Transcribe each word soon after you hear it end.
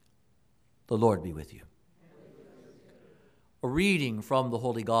The Lord be with you. A reading from the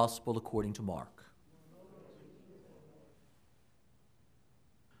Holy Gospel according to Mark.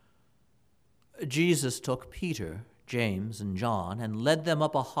 Jesus took Peter, James, and John and led them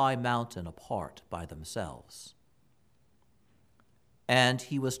up a high mountain apart by themselves. And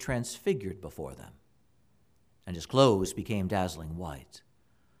he was transfigured before them, and his clothes became dazzling white,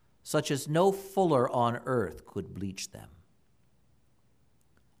 such as no fuller on earth could bleach them.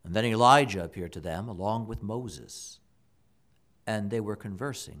 And then Elijah appeared to them along with Moses, and they were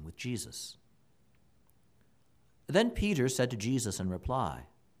conversing with Jesus. Then Peter said to Jesus in reply,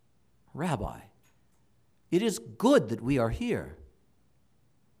 "Rabbi, it is good that we are here.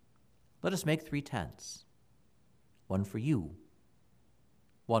 Let us make 3 tents, one for you,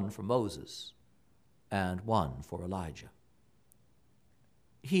 one for Moses, and one for Elijah."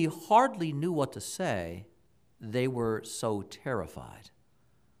 He hardly knew what to say. They were so terrified.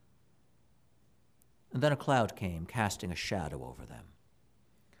 And then a cloud came, casting a shadow over them.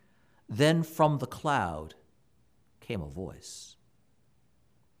 Then from the cloud came a voice.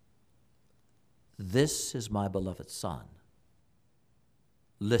 "This is my beloved Son.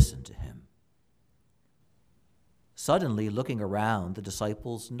 Listen to him." Suddenly, looking around, the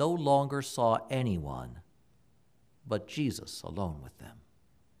disciples no longer saw anyone but Jesus alone with them.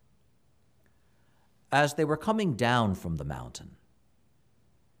 As they were coming down from the mountain,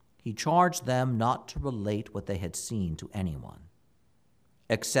 he charged them not to relate what they had seen to anyone,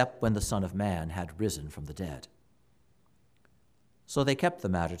 except when the Son of Man had risen from the dead. So they kept the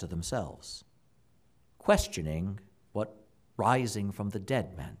matter to themselves, questioning what rising from the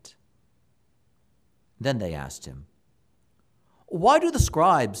dead meant. Then they asked him, "Why do the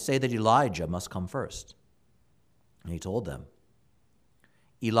scribes say that Elijah must come first?" And he told them,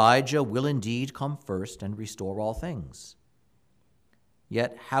 "Elijah will indeed come first and restore all things.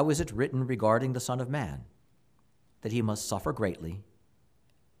 Yet how is it written regarding the Son of Man, that he must suffer greatly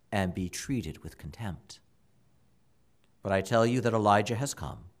and be treated with contempt? But I tell you that Elijah has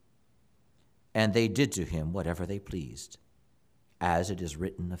come, and they did to him whatever they pleased, as it is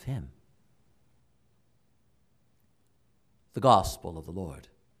written of him." The Gospel of the Lord.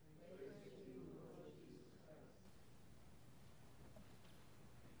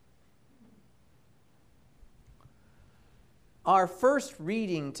 Our first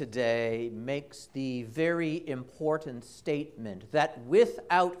reading today makes the very important statement that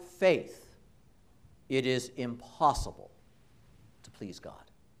without faith, it is impossible to please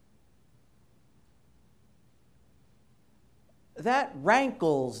God. That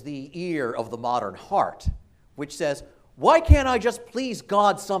rankles the ear of the modern heart, which says, "Why can't I just please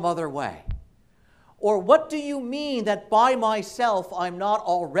God some other way?" Or, "What do you mean that by myself I'm not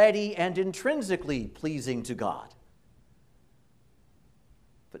already and intrinsically pleasing to God?"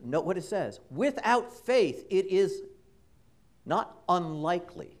 But note what it says. Without faith, it is not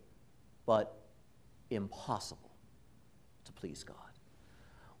unlikely, but impossible to please God.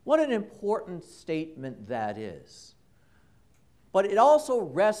 What an important statement that is. But it also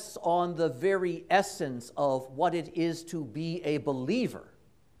rests on the very essence of what it is to be a believer,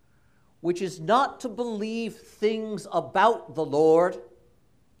 which is not to believe things about the Lord,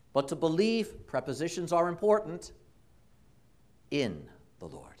 but to believe, prepositions are important, in the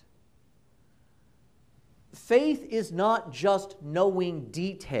Lord. Faith is not just knowing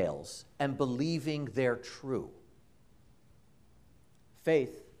details and believing they're true.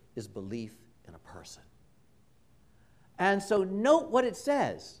 Faith is belief in a person. And so note what it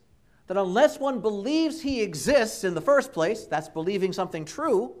says, that unless one believes he exists in the first place, that's believing something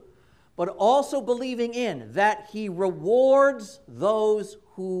true, but also believing in that he rewards those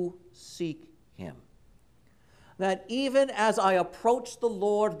who seek him. That even as I approach the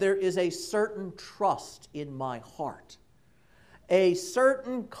Lord, there is a certain trust in my heart, a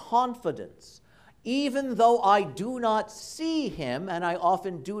certain confidence, even though I do not see him, and I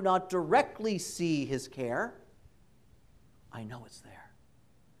often do not directly see his care, I know it's there.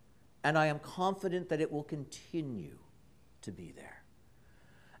 And I am confident that it will continue to be there.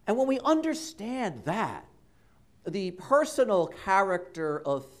 And when we understand that, the personal character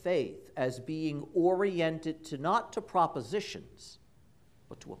of faith as being oriented to not to propositions,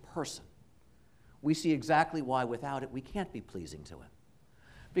 but to a person, we see exactly why without it we can't be pleasing to him.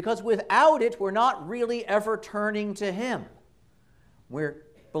 Because without it, we're not really ever turning to him. We're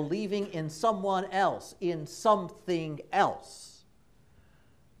believing in someone else, in something else.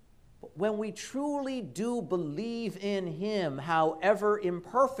 But when we truly do believe in him, however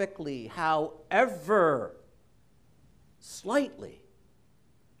imperfectly, however slightly,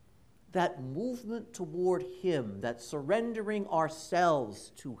 that movement toward him, that surrendering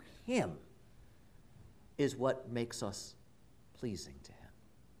ourselves to him, is what makes us pleasing to him.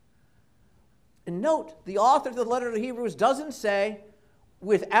 And note, the author of the letter to the Hebrews doesn't say,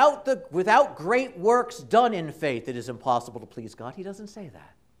 without great works done in faith, it is impossible to please God. He doesn't say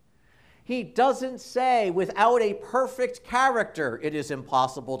that. He doesn't say, without a perfect character, it is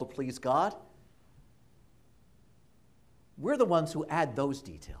impossible to please God. We're the ones who add those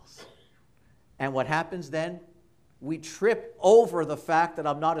details. And what happens then? We trip over the fact that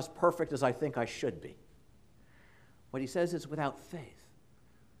I'm not as perfect as I think I should be. What he says is without faith.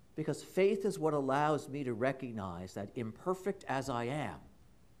 Because faith is what allows me to recognize that imperfect as I am,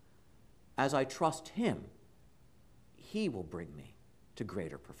 as I trust him, he will bring me to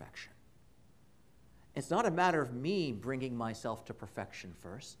greater perfection. It's not a matter of me bringing myself to perfection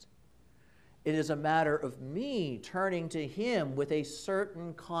first. It is a matter of me turning to him with a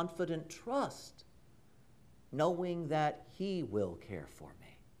certain confident trust, knowing that he will care for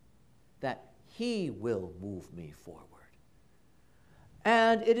me, that he will move me forward.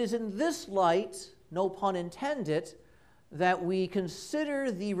 And it is in this light, no pun intended, that we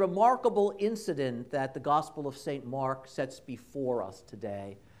consider the remarkable incident that the Gospel of St. Mark sets before us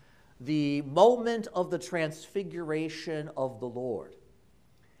today, the moment of the transfiguration of the Lord.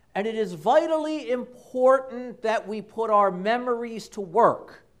 And it is vitally important that we put our memories to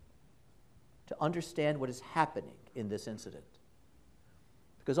work to understand what is happening in this incident.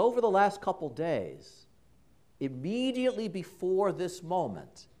 Because over the last couple days, immediately before this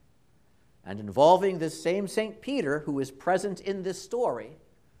moment, and involving this same St. Peter who is present in this story,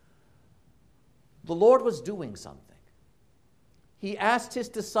 the Lord was doing something. He asked his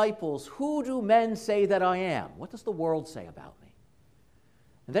disciples, "Who do men say that I am? What does the world say about me?"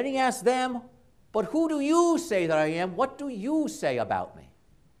 And then he asked them, "But who do you say that I am? What do you say about me?"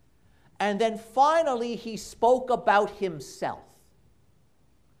 And then finally he spoke about himself.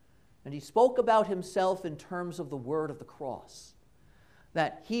 And he spoke about himself in terms of the word of the cross,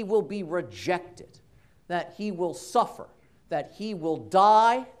 that he will be rejected, that he will suffer, that he will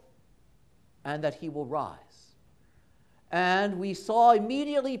die, and that he will rise. And we saw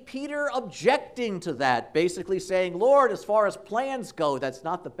immediately Peter objecting to that, basically saying, "Lord, as far as plans go, that's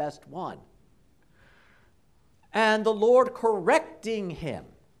not the best one." And the Lord correcting him,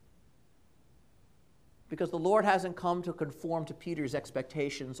 because the Lord hasn't come to conform to Peter's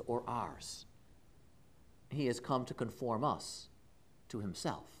expectations or ours. He has come to conform us to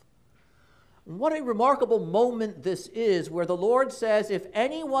himself. What a remarkable moment this is, where the Lord says, if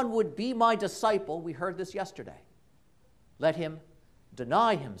anyone would be my disciple, we heard this yesterday, let him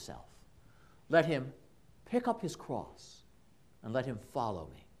deny himself, let him pick up his cross, and let him follow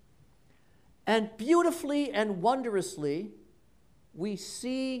me. And beautifully and wondrously, we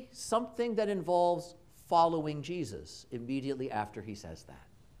see something that involves following Jesus immediately after he says that.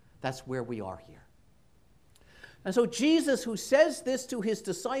 That's where we are here. And so Jesus, who says this to his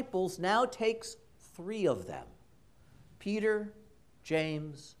disciples, now takes three of them, Peter,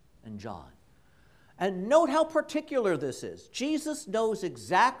 James, and John. And note how particular this is. Jesus knows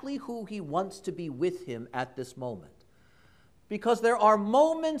exactly who he wants to be with him at this moment. Because there are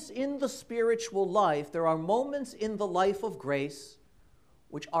moments in the spiritual life, there are moments in the life of grace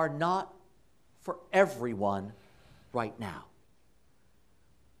which are not for everyone right now.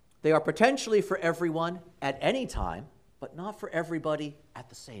 They are potentially for everyone at any time, but not for everybody at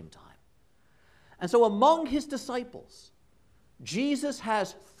the same time. And so among his disciples, Jesus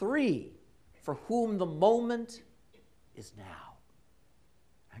has three for whom the moment is now.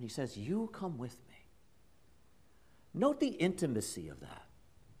 And he says, "You come with me." Note the intimacy of that.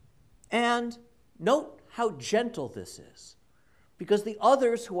 And note how gentle this is, because the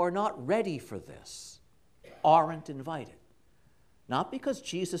others who are not ready for this aren't invited. Not because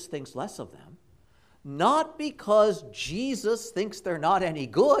Jesus thinks less of them, not because Jesus thinks they're not any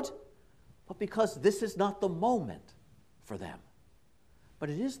good, but because this is not the moment for them. But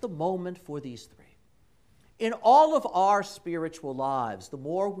it is the moment for these three. In all of our spiritual lives, the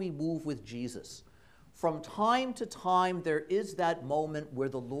more we move with Jesus, from time to time there is that moment where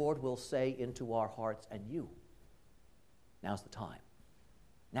the Lord will say into our hearts, "And you, now's the time.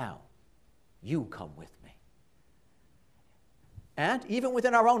 Now, you come with me." And even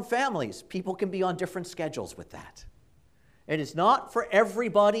within our own families, people can be on different schedules with that. It is not for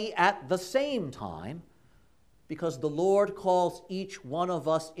everybody at the same time, because the Lord calls each one of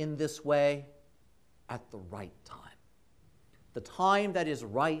us in this way at the right time. The time that is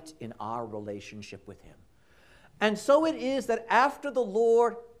right in our relationship with him. And so it is that after the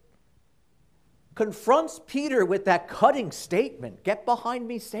Lord confronts Peter with that cutting statement, "Get behind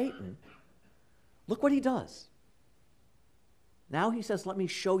me, Satan," look what he does. Now he says, let me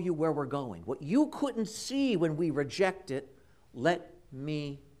show you where we're going. What you couldn't see when we reject it, let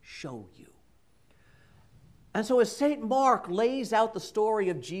me show you. And so as St. Mark lays out the story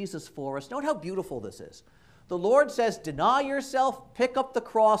of Jesus for us, note how beautiful this is. The Lord says, deny yourself, pick up the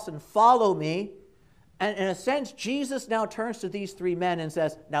cross, and follow me. And in a sense, Jesus now turns to these three men and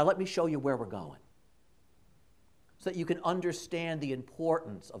says, now let me show you where we're going, so that you can understand the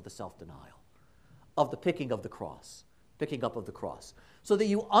importance of the self-denial, of the picking of the cross, picking up of the cross. So that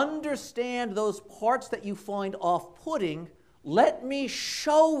you understand those parts that you find off-putting, let me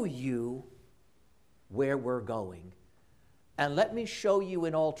show you where we're going. And let me show you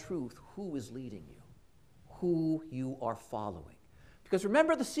in all truth who is leading you, who you are following. Because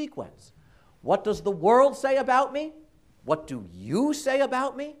remember the sequence. What does the world say about me? What do you say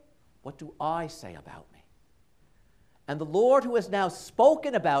about me? What do I say about me? And the Lord, who has now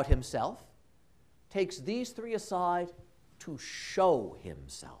spoken about himself, takes these three aside to show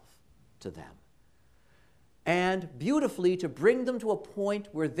himself to them. And beautifully to bring them to a point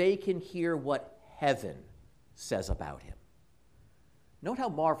where they can hear what heaven says about him. Note how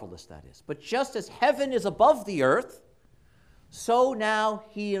marvelous that is. But just as heaven is above the earth, so now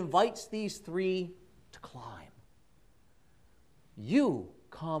he invites these three to climb. You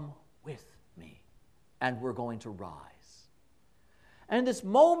come with me, and we're going to rise. And this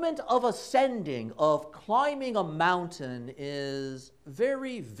moment of ascending, of climbing a mountain, is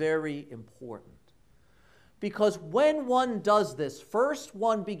very, very important. Because when one does this, first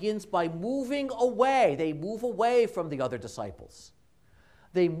one begins by moving away. They move away from the other disciples.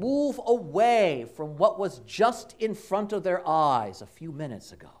 They move away from what was just in front of their eyes a few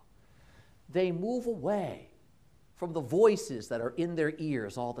minutes ago. They move away from the voices that are in their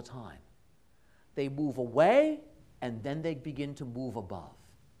ears all the time. They move away, and then they begin to move above.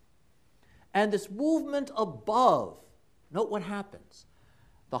 And this movement above, note what happens.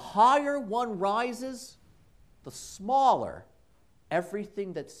 The higher one rises, the smaller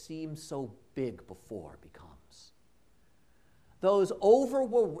everything that seemed so big before becomes. Those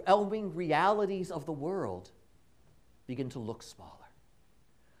overwhelming realities of the world begin to look smaller.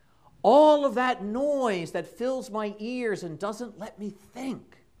 All of that noise that fills my ears and doesn't let me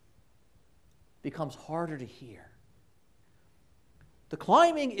think becomes harder to hear. The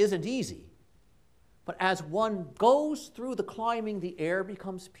climbing isn't easy, but as one goes through the climbing, the air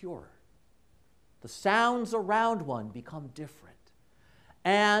becomes purer. The sounds around one become different.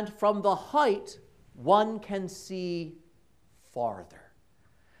 And from the height, one can see farther.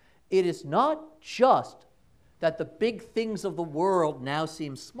 It is not just that the big things of the world now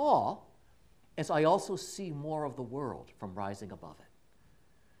seem small, as I also see more of the world from rising above it.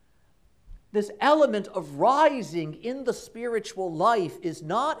 This element of rising in the spiritual life is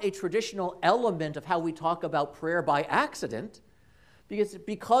not a traditional element of how we talk about prayer by accident,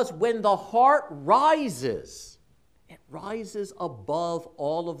 because when the heart rises, it rises above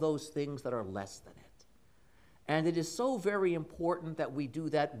all of those things that are less than it. And it is so very important that we do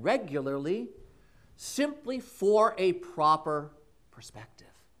that regularly, simply for a proper perspective.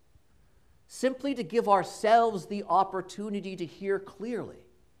 Simply to give ourselves the opportunity to hear clearly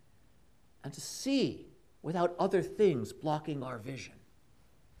and to see without other things blocking our vision.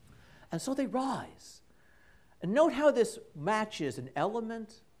 And so they rise. And note how this matches an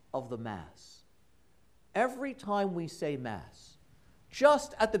element of the Mass. Every time we say Mass,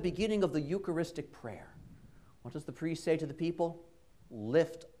 just at the beginning of the Eucharistic prayer, what does the priest say to the people?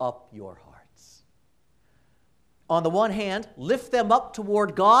 Lift up your hearts. On the one hand, lift them up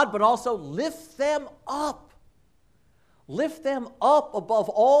toward God, but also lift them up. Lift them up above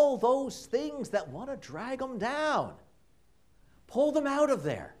all those things that want to drag them down. Pull them out of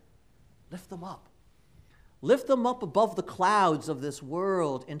there. Lift them up. Lift them up above the clouds of this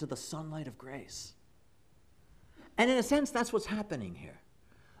world into the sunlight of grace. And in a sense, that's what's happening here.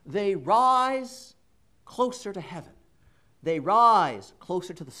 They rise closer to heaven. They rise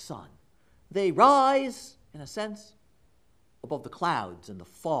closer to the sun. They rise, in a sense, above the clouds and the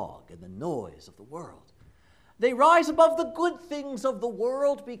fog and the noise of the world. They rise above the good things of the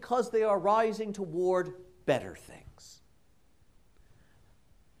world because they are rising toward better things.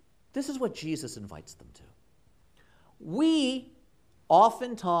 This is what Jesus invites them to. We,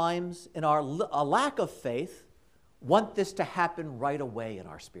 oftentimes, in our lack of faith, want this to happen right away in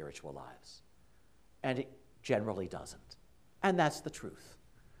our spiritual lives. And it generally doesn't. And that's the truth.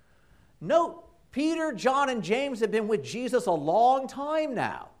 Note, Peter, John, and James have been with Jesus a long time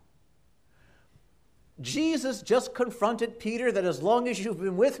now. Jesus just confronted Peter that as long as you've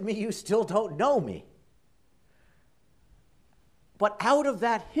been with me, you still don't know me. But out of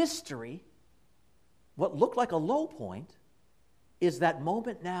that history, what looked like a low point is that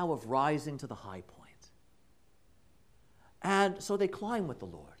moment now of rising to the high point. And so they climb with the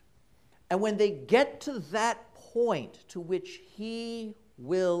Lord. And when they get to that point to which he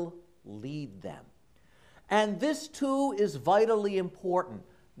will lead them, and this too is vitally important,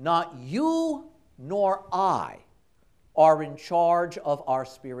 not you nor I are in charge of our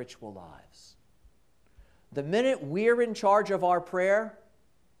spiritual lives. The minute we're in charge of our prayer,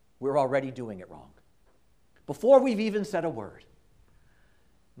 we're already doing it wrong, before we've even said a word.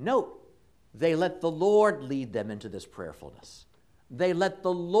 Note, they let the Lord lead them into this prayerfulness. They let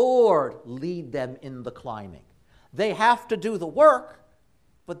the Lord lead them in the climbing. They have to do the work,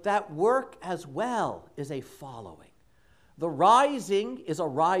 but that work as well is a following. The rising is a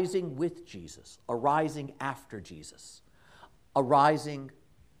rising with Jesus, a rising after Jesus, a rising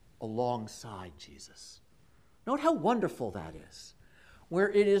alongside Jesus. Note how wonderful that is, where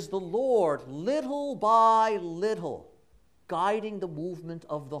it is the Lord, little by little, guiding the movement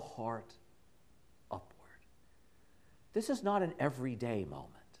of the heart upward. This is not an everyday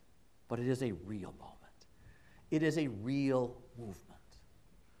moment, but it is a real moment. It is a real movement.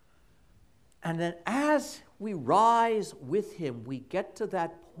 And then as we rise with him, we get to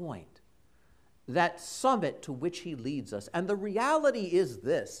that point, that summit to which he leads us. And the reality is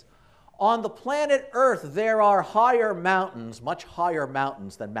this: on the planet Earth, there are higher mountains, much higher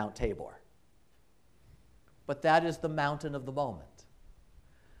mountains than Mount Tabor. But that is the mountain of the moment.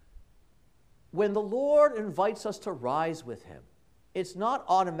 When the Lord invites us to rise with him, it's not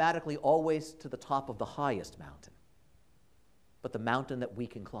automatically always to the top of the highest mountain, but the mountain that we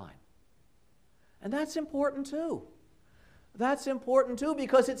can climb. And that's important too. That's important too,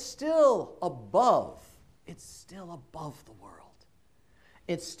 because it's still above. It's still above the world.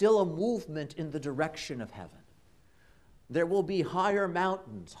 It's still a movement in the direction of heaven. There will be higher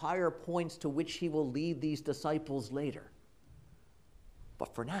mountains, higher points to which he will lead these disciples later.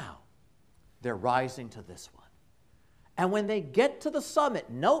 But for now, they're rising to this one. And when they get to the summit,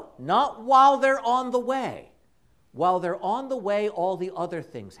 note, not while they're on the way. While they're on the way, all the other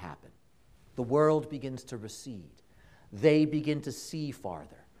things happen. The world begins to recede. They begin to see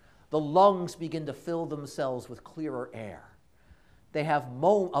farther. The lungs begin to fill themselves with clearer air. They have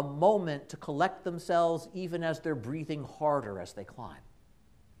a moment to collect themselves even as they're breathing harder as they climb.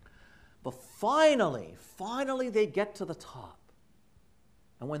 But finally they get to the top.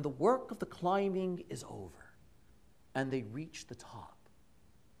 And when the work of the climbing is over and they reach the top,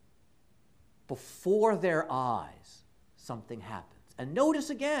 before their eyes, something happens. And notice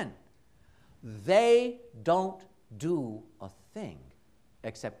again, they don't do a thing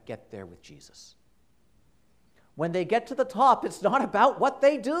except get there with Jesus. When they get to the top, it's not about what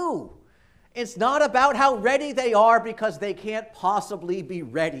they do. It's not about how ready they are, because they can't possibly be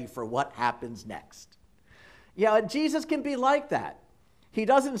ready for what happens next. Yeah, and Jesus can be like that. He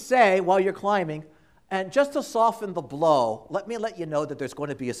doesn't say while you're climbing, and just to soften the blow, let me let you know that there's going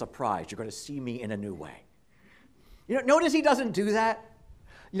to be a surprise. You're going to see me in a new way. You know, notice he doesn't do that.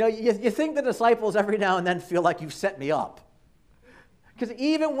 You know, you think the disciples every now and then feel like you've set me up. Because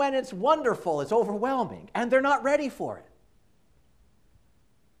even when it's wonderful, it's overwhelming, and they're not ready for it.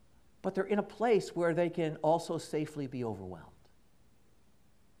 But they're in a place where they can also safely be overwhelmed.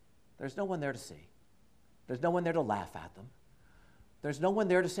 There's no one there to see. There's no one there to laugh at them. There's no one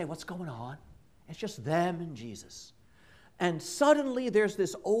there to say, what's going on? It's just them and Jesus. And suddenly there's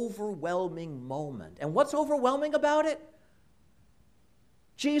this overwhelming moment. And what's overwhelming about it?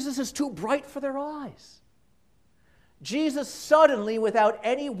 Jesus is too bright for their eyes. Jesus suddenly, without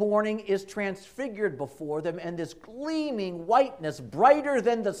any warning, is transfigured before them, and this gleaming whiteness, brighter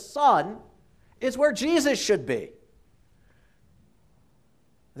than the sun, is where Jesus should be.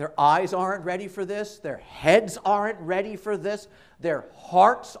 Their eyes aren't ready for this. Their heads aren't ready for this. Their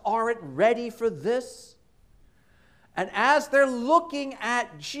hearts aren't ready for this. And as they're looking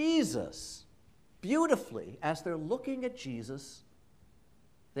at Jesus, beautifully, as they're looking at Jesus,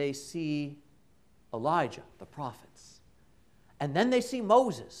 they see Elijah, the prophets. And then they see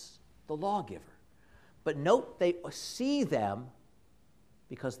Moses, the lawgiver. But note, they see them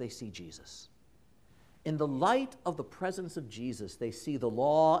because they see Jesus. In the light of the presence of Jesus, they see the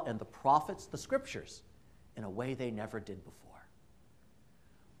law and the prophets, the scriptures, in a way they never did before.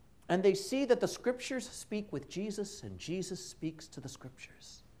 And they see that the scriptures speak with Jesus, and Jesus speaks to the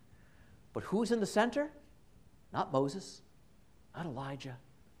scriptures. But who's in the center? Not Moses, not Elijah,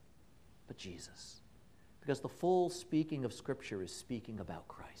 but Jesus. Because the full speaking of Scripture is speaking about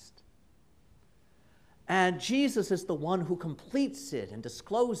Christ. And Jesus is the one who completes it and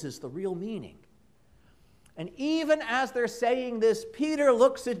discloses the real meaning. And even as they're saying this, Peter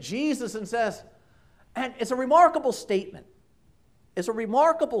looks at Jesus and says, and it's a remarkable statement. is a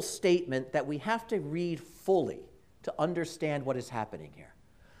remarkable statement that we have to read fully to understand what is happening here.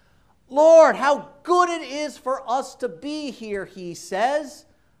 Lord, how good it is for us to be here, he says.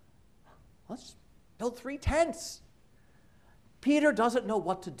 Let's build 3 tents. Peter doesn't know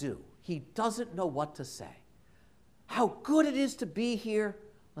what to do. He doesn't know what to say. How good it is to be here.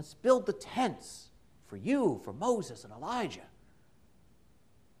 Let's build the tents for you, for Moses and Elijah.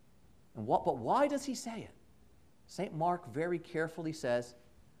 But why does he say it? St. Mark very carefully says,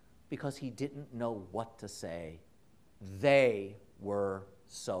 because he didn't know what to say. They were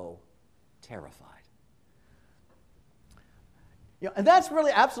so terrified. And that's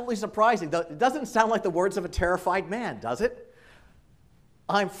really absolutely surprising. It doesn't sound like the words of a terrified man, does it?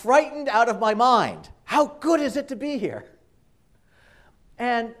 I'm frightened out of my mind. How good is it to be here?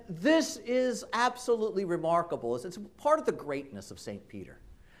 And this is absolutely remarkable. It's part of the greatness of St. Peter.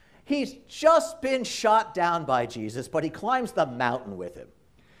 He's just been shot down by Jesus, but he climbs the mountain with him.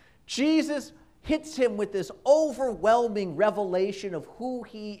 Jesus hits him with this overwhelming revelation of who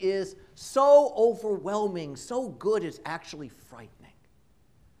he is, so overwhelming, so good, it's actually frightening.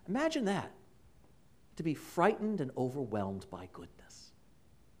 Imagine that, to be frightened and overwhelmed by goodness.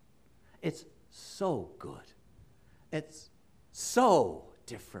 It's so good. It's so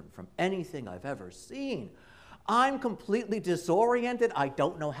different from anything I've ever seen. I'm completely disoriented. I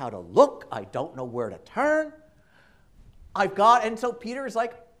don't know how to look. I don't know where to turn. And so Peter is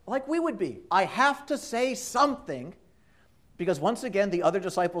like we would be. I have to say something, because once again, the other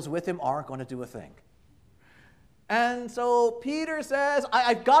disciples with him aren't going to do a thing. And so Peter says,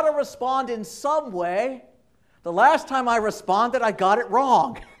 I've got to respond in some way. The last time I responded, I got it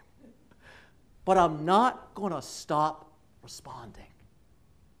wrong. But I'm not going to stop responding.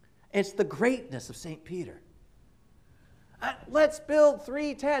 It's the greatness of St. Peter. Let's build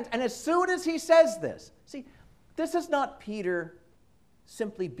 3 tents. And as soon as he says this, see, this is not Peter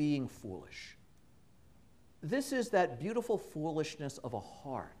simply being foolish. This is that beautiful foolishness of a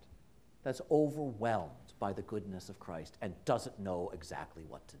heart that's overwhelmed by the goodness of Christ and doesn't know exactly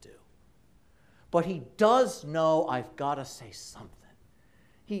what to do. But he does know, I've got to say something.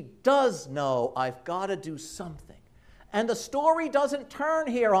 He does know, I've got to do something. And the story doesn't turn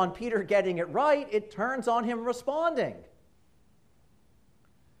here on Peter getting it right. It turns on him responding.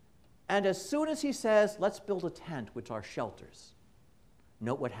 And as soon as he says, let's build a tent, which are shelters,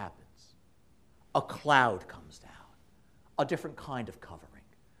 note what happens. A cloud comes down, a different kind of covering,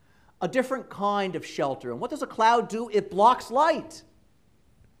 a different kind of shelter. And what does a cloud do? It blocks light.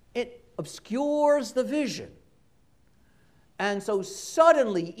 It obscures the vision. And so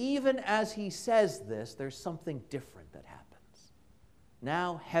suddenly, even as he says this, there's something different that happens.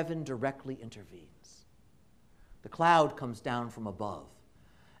 Now heaven directly intervenes. The cloud comes down from above.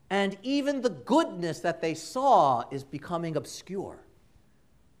 And even the goodness that they saw is becoming obscure.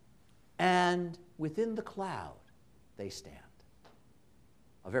 And within the cloud, they stand.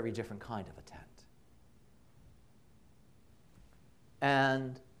 A very different kind of a tent.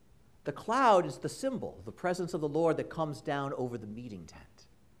 And the cloud is the symbol of the presence of the Lord that comes down over the meeting tent.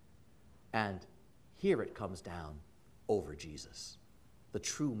 And here it comes down over Jesus, the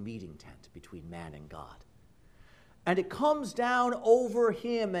true meeting tent between man and God. And it comes down over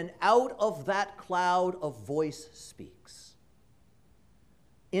him, and out of that cloud a voice speaks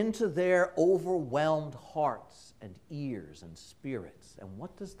into their overwhelmed hearts and ears and spirits. And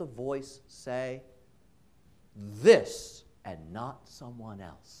what does the voice say? This and not someone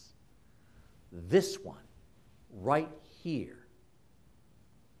else. This one, right here,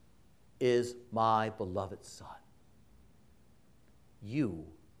 is my beloved Son. You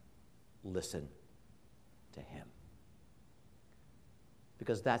listen to him.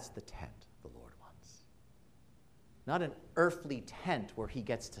 Because that's the tent the Lord wants. Not an earthly tent where he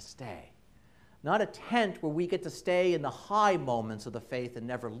gets to stay. Not a tent where we get to stay in the high moments of the faith and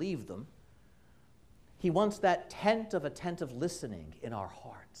never leave them. He wants that tent of attentive listening in our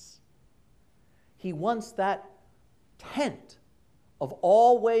hearts. He wants that tent of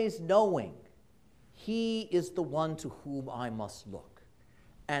always knowing he is the one to whom I must look.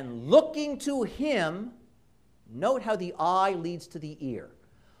 And looking to him, note how the eye leads to the ear.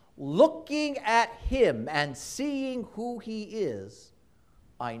 Looking at him and seeing who he is,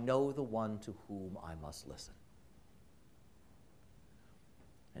 I know the one to whom I must listen.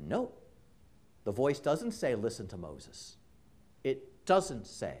 And note, the voice doesn't say, listen to Moses. It doesn't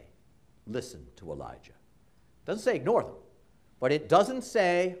say, listen to Elijah. It doesn't say, ignore them. But it doesn't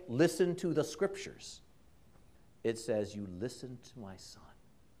say, listen to the scriptures. It says, you listen to my Son.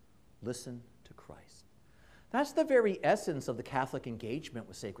 Listen to Christ. That's the very essence of the Catholic engagement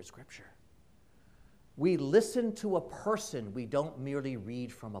with sacred scripture. We listen to a person. We don't merely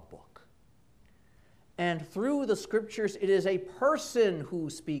read from a book. And through the scriptures, it is a person who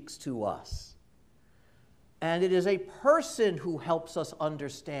speaks to us. And it is a person who helps us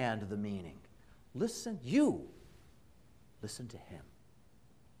understand the meaning. Listen to him.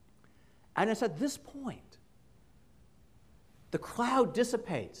 And it's at this point, the crowd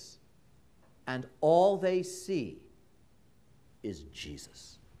dissipates, and all they see is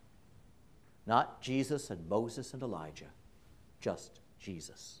Jesus. Not Jesus and Moses and Elijah, just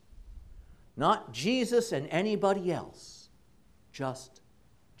Jesus. Not Jesus and anybody else, just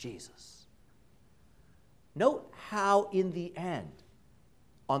Jesus. Note how in the end,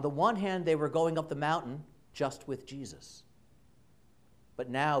 on the one hand, they were going up the mountain just with Jesus. But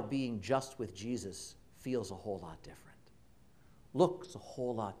now being just with Jesus feels a whole lot different, looks a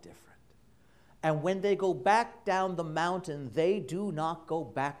whole lot different. And when they go back down the mountain, they do not go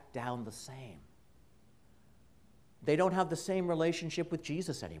back down the same. They don't have the same relationship with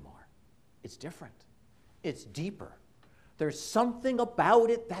Jesus anymore. It's different. It's deeper. There's something about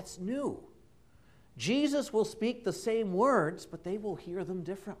it that's new. Jesus will speak the same words, but they will hear them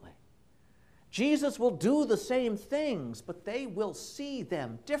differently. Jesus will do the same things, but they will see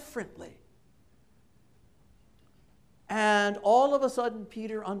them differently. And all of a sudden,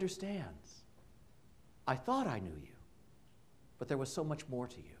 Peter understands. I thought I knew you, but there was so much more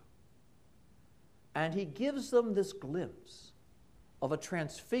to you. And he gives them this glimpse of a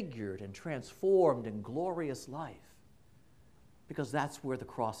transfigured and transformed and glorious life, because that's where the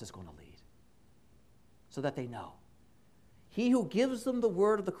cross is going to lead, so that they know. He who gives them the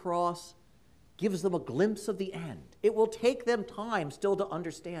word of the cross gives them a glimpse of the end. It will take them time still to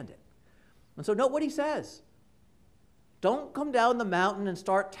understand it. And so note what he says. Don't come down the mountain and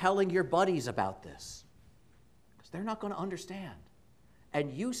start telling your buddies about this, because they're not going to understand.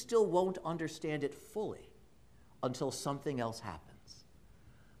 And you still won't understand it fully until something else happens.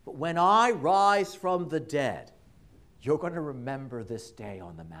 But when I rise from the dead, you're going to remember this day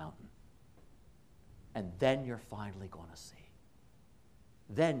on the mountain. And then you're finally going to see.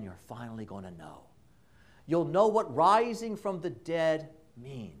 Then you're finally going to know. You'll know what rising from the dead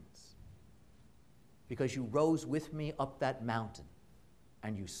means, because you rose with me up that mountain,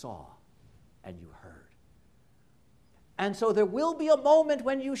 and you saw, and you heard. And so there will be a moment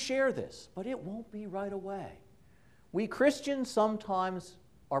when you share this, but it won't be right away. We Christians sometimes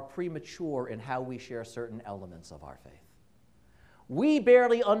are premature in how we share certain elements of our faith. We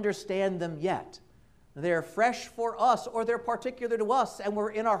barely understand them yet. They're fresh for us, or they're particular to us, and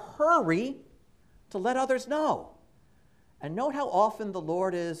we're in a hurry to let others know. And note how often the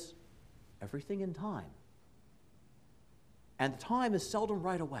Lord is everything in time. And the time is seldom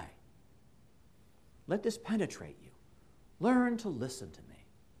right away. Let this penetrate you. Learn to listen to me,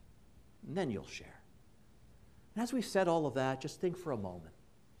 and then you'll share. And as we've said all of that, just think for a moment.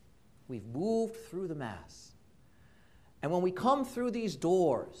 We've moved through the Mass. And when we come through these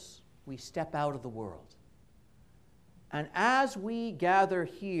doors, we step out of the world. And as we gather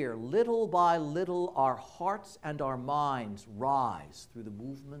here, little by little, our hearts and our minds rise through the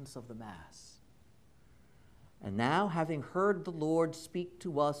movements of the Mass. And now, having heard the Lord speak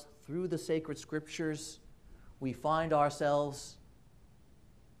to us through the sacred scriptures, we find ourselves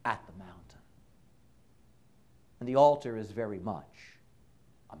at the mountain. And the altar is very much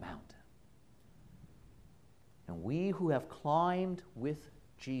a mountain. And we who have climbed with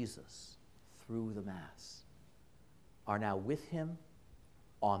Jesus through the Mass are now with him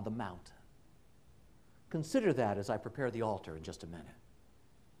on the mountain. Consider that as I prepare the altar in just a minute.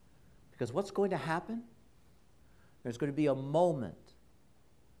 Because what's going to happen? There's going to be a moment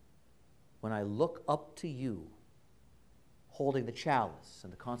when I look up to you, holding the chalice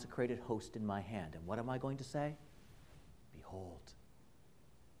and the consecrated host in my hand. And what am I going to say? Behold.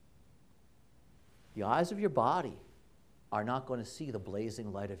 The eyes of your body are not going to see the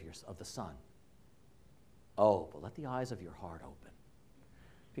blazing light of the sun. Oh, but let the eyes of your heart open.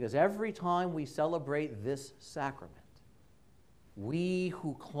 Because every time we celebrate this sacrament, we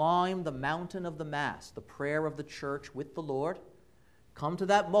who climb the mountain of the Mass, the prayer of the Church with the Lord, come to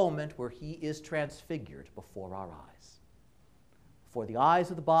that moment where he is transfigured before our eyes. Before the eyes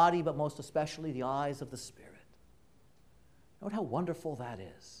of the body, but most especially the eyes of the Spirit. Note how wonderful that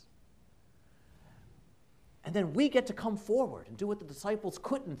is. And then we get to come forward and do what the disciples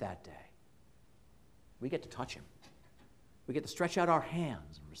couldn't that day. We get to touch him. We get to stretch out our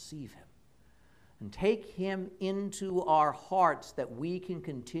hands and receive him. And take him into our hearts that we can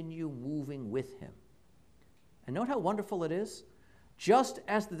continue moving with him. And note how wonderful it is. Just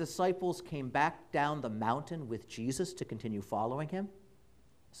as the disciples came back down the mountain with Jesus to continue following him,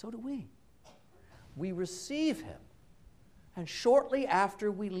 so do we. we receive him. And shortly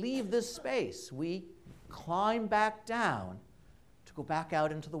after we leave this space, we climb back down to go back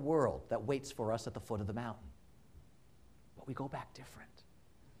out into the world that waits for us at the foot of the mountain. But we go back different.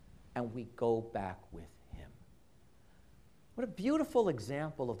 And we go back with him. What a beautiful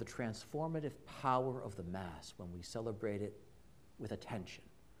example of the transformative power of the Mass when we celebrate it with attention,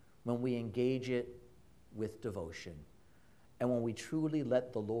 when we engage it with devotion, and when we truly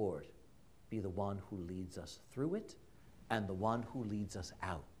let the Lord be the one who leads us through it and the one who leads us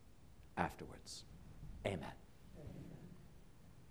out afterwards. Amen.